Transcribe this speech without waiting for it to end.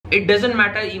It doesn't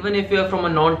matter even if you are from a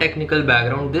non-technical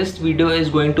background, this video is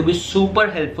going to be super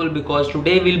helpful because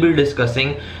today we'll be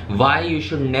discussing why you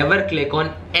should never click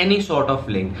on any sort of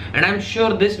link. And I'm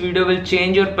sure this video will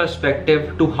change your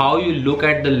perspective to how you look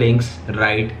at the links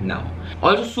right now.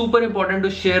 Also super important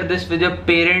to share this with your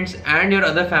parents and your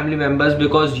other family members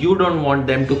because you don't want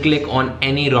them to click on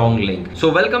any wrong link.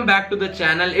 So welcome back to the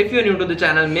channel. If you're new to the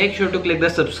channel, make sure to click the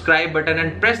subscribe button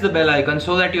and press the bell icon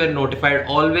so that you are notified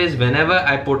always whenever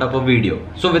I put up a video.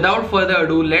 So without further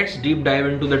ado, let's deep dive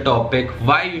into the topic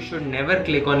why you should never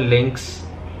click on links,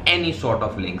 any sort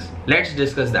of links. Let's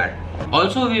discuss that.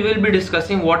 Also, we will be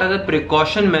discussing what are the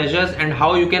precaution measures and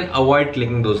how you can avoid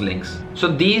clicking those links. So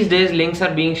these days links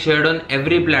are being shared on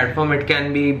every platform. It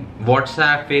can be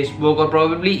WhatsApp, Facebook, or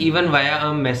probably even via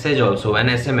a message also, an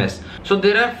SMS. So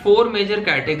there are 4 major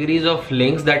categories of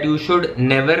links that you should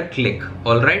never click.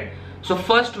 Alright. So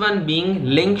first one being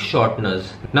link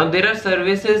shorteners. Now there are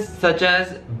services such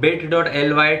as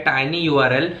bit.ly,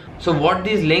 tinyurl. So what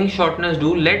these link shorteners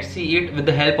do, let's see it with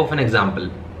the help of an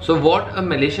example. So what a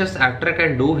malicious actor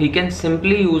can do, he can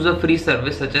simply use a free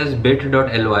service such as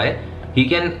bit.ly. He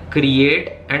can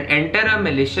create and enter a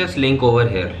malicious link over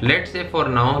here. Let's say for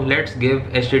now, let's give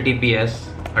https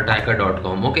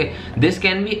attacker.com. okay, this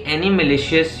can be any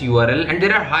malicious URL and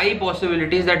there are high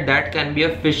possibilities that that can be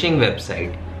a phishing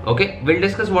website. Okay, we'll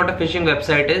discuss what a phishing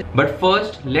website is, but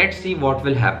first let's see what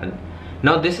will happen.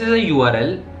 Now this is a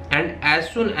URL and as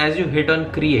soon as you hit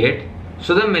on create,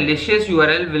 so the malicious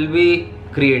URL will be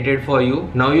created for you.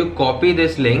 Now you copy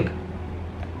this link.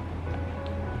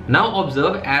 Now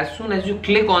observe, as soon as you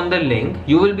click on the link,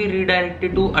 you will be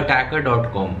redirected to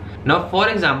attacker.com. Now for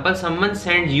example, someone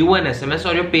sends you an SMS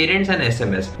or your parents an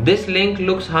SMS. This link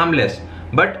looks harmless,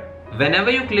 but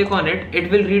whenever you click on it, it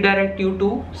will redirect you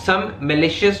to some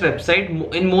malicious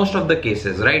website in most of the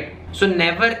cases, right? So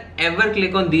never ever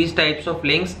click on these types of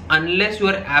links unless you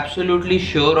are absolutely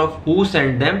sure of who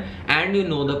sent them and you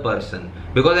know the person.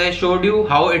 Because I showed you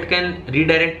how it can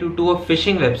redirect you to a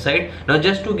phishing website. Now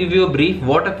just to give you a brief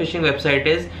what a phishing website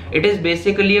is, it is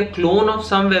basically a clone of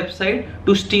some website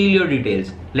to steal your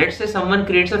details. Let's say someone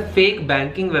creates a fake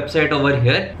banking website over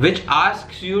here which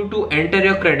asks you to enter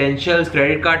your credentials,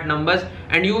 credit card numbers,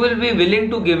 and you will be willing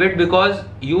to give it because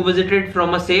you visited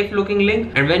from a safe looking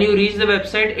link, and when you reach the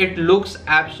website it looks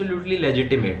absolutely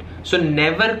legitimate. So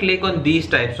never click on these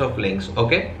types of links.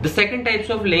 Okay, the second types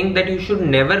of link that you should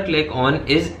never click on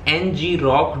is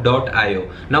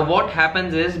ngrock.io. Now what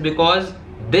happens is, because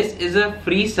this is a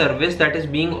free service that is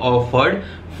being offered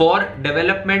for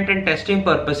development and testing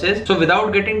purposes. So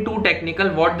without getting too technical,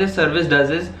 what this service does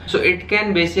is, so it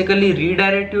can basically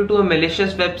redirect you to a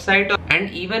malicious website, and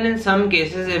even in some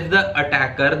cases if the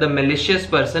attacker, the malicious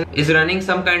person, is running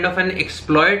some kind of an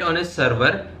exploit on his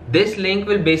server, this link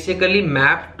will basically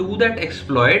map to that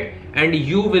exploit and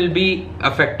you will be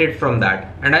affected from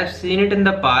that. And I've seen it in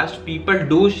the past. People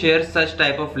do share such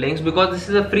type of links because this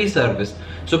is a free service.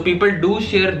 So people do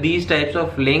share these types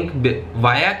of link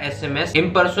via SMS,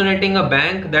 impersonating a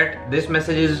bank, that this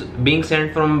message is being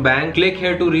sent from bank, click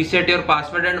here to reset your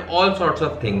password, and all sorts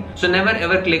of things. So never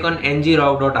ever click on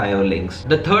ngrock.io links.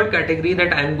 The third category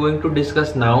that I'm going to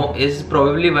discuss now is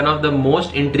probably one of the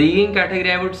most intriguing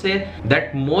category, I would say,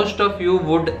 that most of you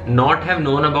would not have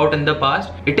known about in the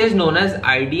past. It is known as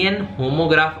IDN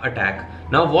homograph attack.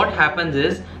 Now what happens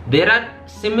is, there are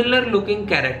similar looking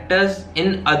characters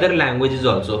in other languages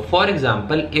also. For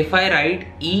example, if I write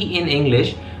E in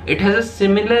English, it has a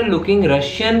similar looking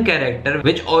Russian character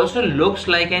which also looks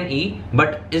like an E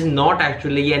but is not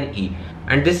actually an E.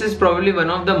 And this is probably one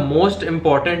of the most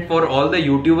important for all the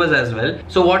YouTubers as well.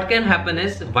 So what can happen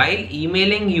is, while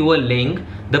emailing you a link,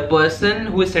 the person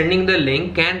who is sending the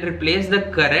link can replace the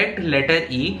correct letter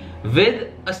E with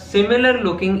a similar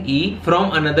looking E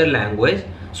from another language.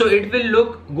 So it will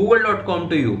look google.com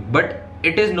to you, but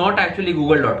it is not actually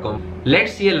google.com.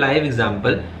 Let's see a live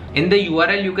example. In the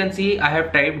URL you can see I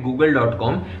have typed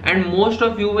google.com and most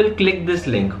of you will click this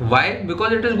link. Why?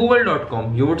 Because it is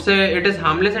google.com. You would say it is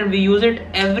harmless and we use it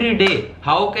every day.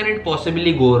 How can it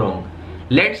possibly go wrong?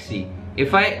 Let's see.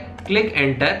 If I click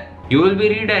enter, you will be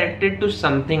redirected to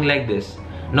something like this.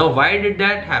 Now why did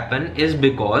that happen is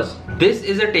because this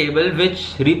is a table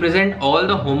which represent all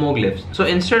the homoglyphs. So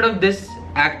instead of this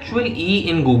actual E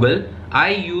in Google, I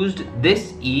used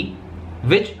this E,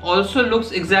 which also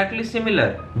looks exactly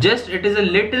similar, just it is a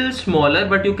little smaller,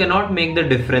 but you cannot make the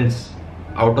difference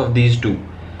out of these two.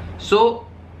 So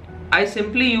I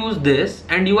simply use this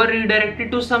and you are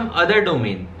redirected to some other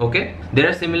domain. Okay, there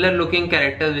are similar looking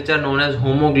characters which are known as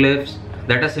homoglyphs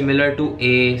that are similar to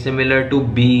A, similar to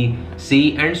B,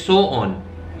 C, and so on.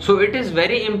 So it is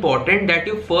very important that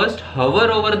you first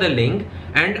hover over the link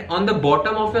and on the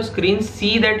bottom of your screen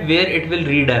see that where it will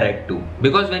redirect to,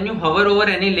 because when you hover over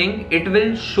any link it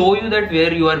will show you that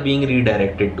where you are being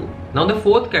redirected to. Now the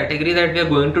fourth category that we are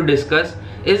going to discuss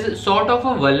is sort of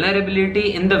a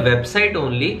vulnerability in the website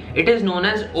only. It is known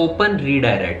as open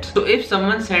redirect. So if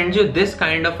someone sends you this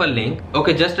kind of a link,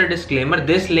 okay, just a disclaimer,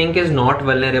 this link is not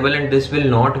vulnerable and this will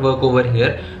not work over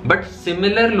here, but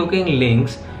similar looking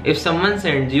links, if someone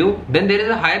sends you, then there is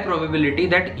a high probability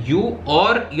that you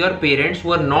or your parents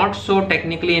who are not so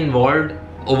technically involved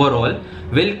overall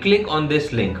will click on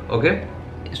this link. Okay,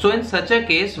 so in such a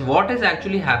case, what is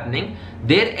actually happening?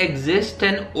 There exists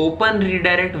an open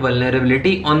redirect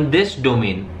vulnerability on this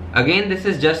domain. Again, this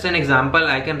is just an example.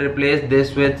 I can replace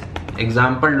this with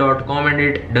example.com and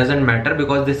it doesn't matter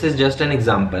because this is just an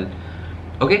example.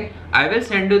 Okay, I will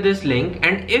send you this link,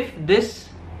 and if this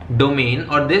domain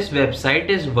or this website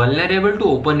is vulnerable to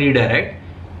open redirect,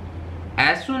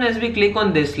 as soon as we click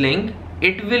on this link,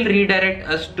 it will redirect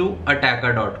us to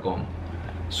attacker.com.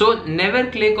 So never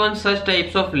click on such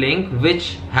types of link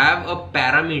which have a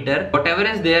parameter. Whatever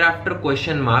is there after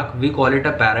question mark, we call it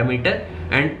a parameter,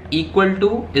 and equal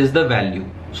to is the value.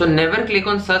 So never click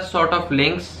on such sort of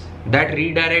links that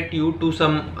redirect you to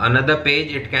some another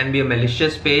page. It can be a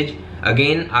malicious page,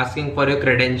 again asking for your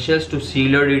credentials to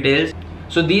seal your details.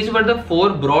 So these were the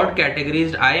 4 broad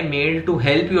categories I made to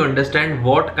help you understand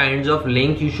what kinds of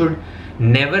link you should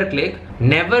never click.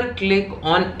 Never click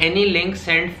on any link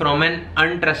sent from an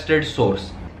untrusted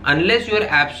source unless you are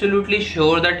absolutely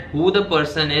sure that who the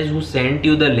person is who sent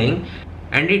you the link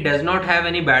and he does not have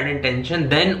any bad intention.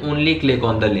 Then only click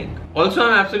on the link. Also,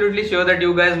 I'm absolutely sure that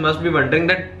you guys must be wondering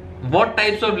that what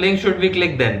types of links should we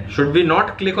click then? Should we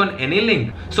not click on any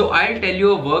link? So I'll tell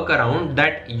you a workaround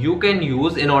that you can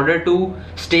use in order to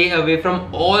stay away from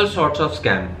all sorts of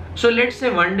scam. So let's say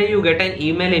one day you get an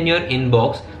email in your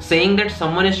inbox saying that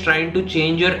someone is trying to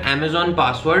change your Amazon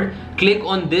password. Click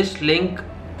on this link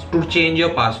to change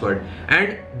your password,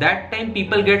 and that time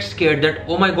people get scared that,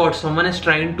 oh my god, someone is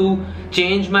trying to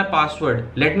change my password,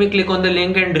 let me click on the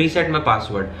link and reset my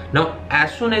password. Now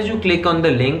as soon as you click on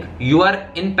the link, you are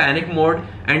in panic mode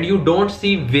and you don't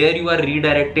see where you are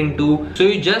redirecting to. So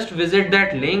you just visit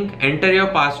that link, enter your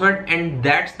password, and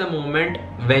that's the moment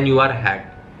when you are hacked,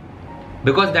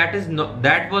 because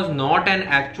that was not an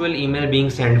actual email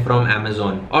being sent from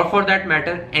Amazon, or for that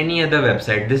matter any other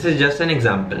website. This is just an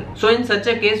example. So in such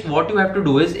a case, what you have to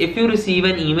do is, if you receive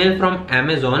an email from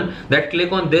Amazon that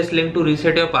click on this link to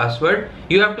reset your password,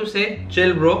 you have to say,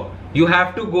 chill bro, you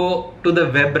have to go to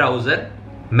the web browser,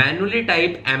 manually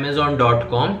type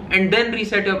amazon.com and then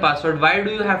reset your password. Why do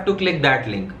you have to click that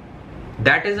link?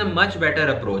 That is a much better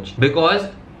approach, because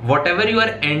whatever you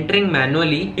are entering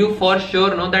manually, you for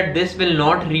sure know that this will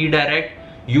not redirect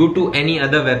you to any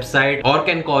other website or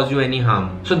can cause you any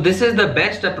harm. So this is the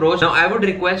best approach. Now I would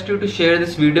request you to share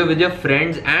this video with your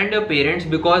friends and your parents,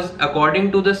 because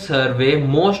according to the survey,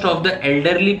 most of the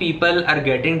elderly people are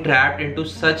getting trapped into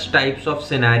such types of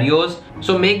scenarios.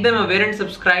 So make them aware and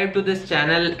subscribe to this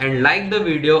channel and like the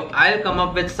video. I'll come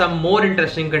up with some more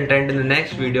interesting content in the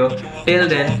next video. Till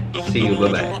then, see you,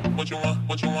 bye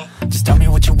bye. Just tell me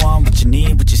what you want, what you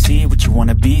need, what you see, what you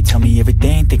wanna be. Tell me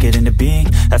everything, think it into being.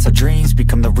 That's how dreams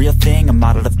become the real thing. A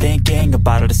model of thinking, a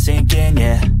bottle to sink in,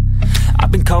 yeah.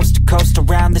 I've been coast to coast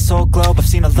around this whole globe. I've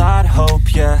seen a lot of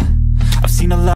hope, yeah. I've seen a lot